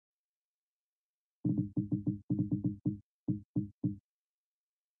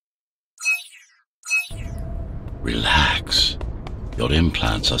Relax. Your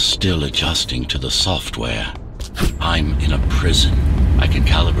implants are still adjusting to the software. I'm in a prison. I can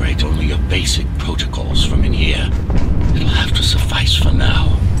calibrate only your basic protocols from in here. It'll have to suffice for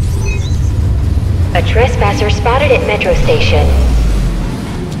now. A trespasser spotted at Metro Station.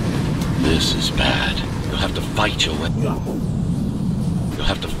 This is bad. You'll have to fight your way... You'll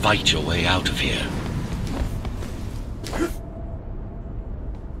have to fight your way out of here.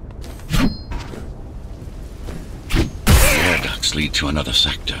 The air ducts lead to another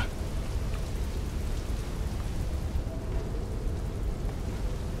sector.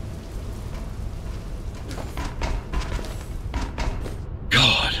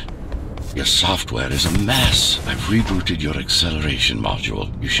 God, your software is a mess. I've rebooted your acceleration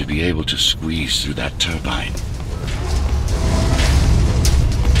module. You should be able to squeeze through that turbine.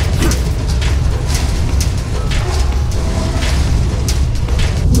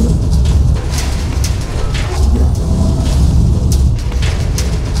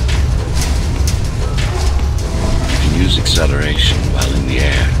 Acceleration while in the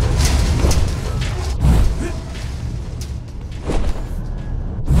air.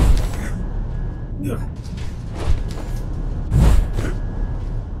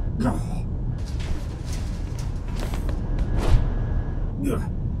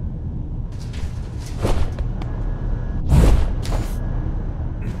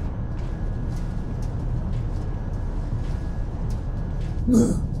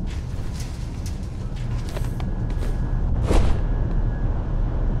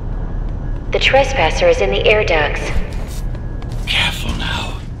 The trespasser is in the air ducts. Careful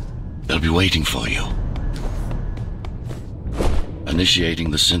now. They'll be waiting for you.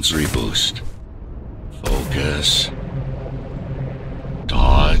 Initiating the sensory boost. Focus.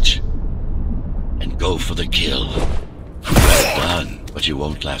 Dodge. And go for the kill. Well done, but you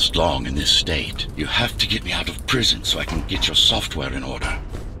won't last long in this state. You have to get me out of prison so I can get your software in order.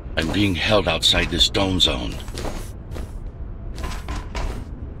 I'm being held outside this dome zone.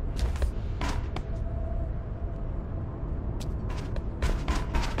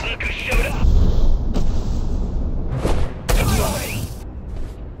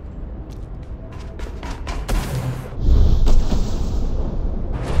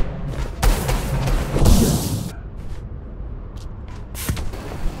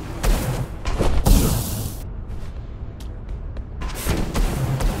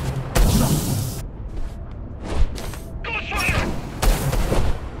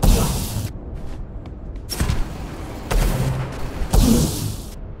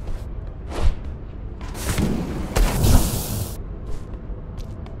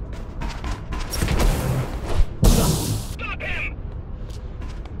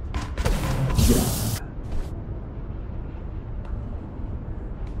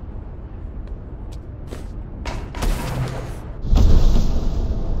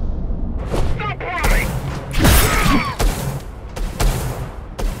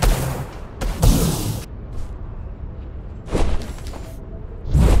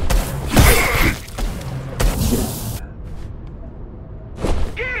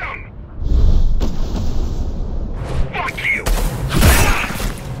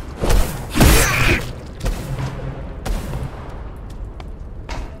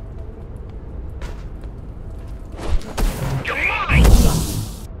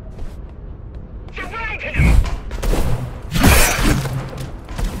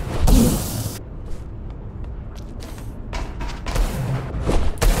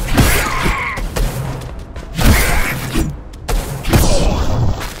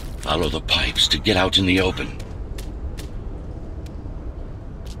 Follow the pipes to get out in the open.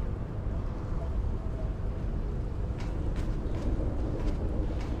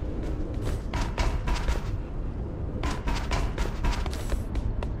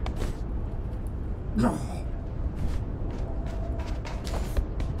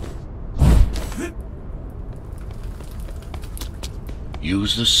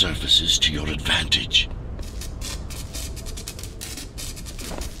 Use the surfaces to your advantage.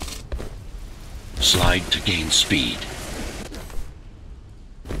 Slide to gain speed.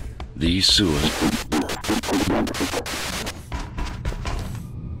 These sewers...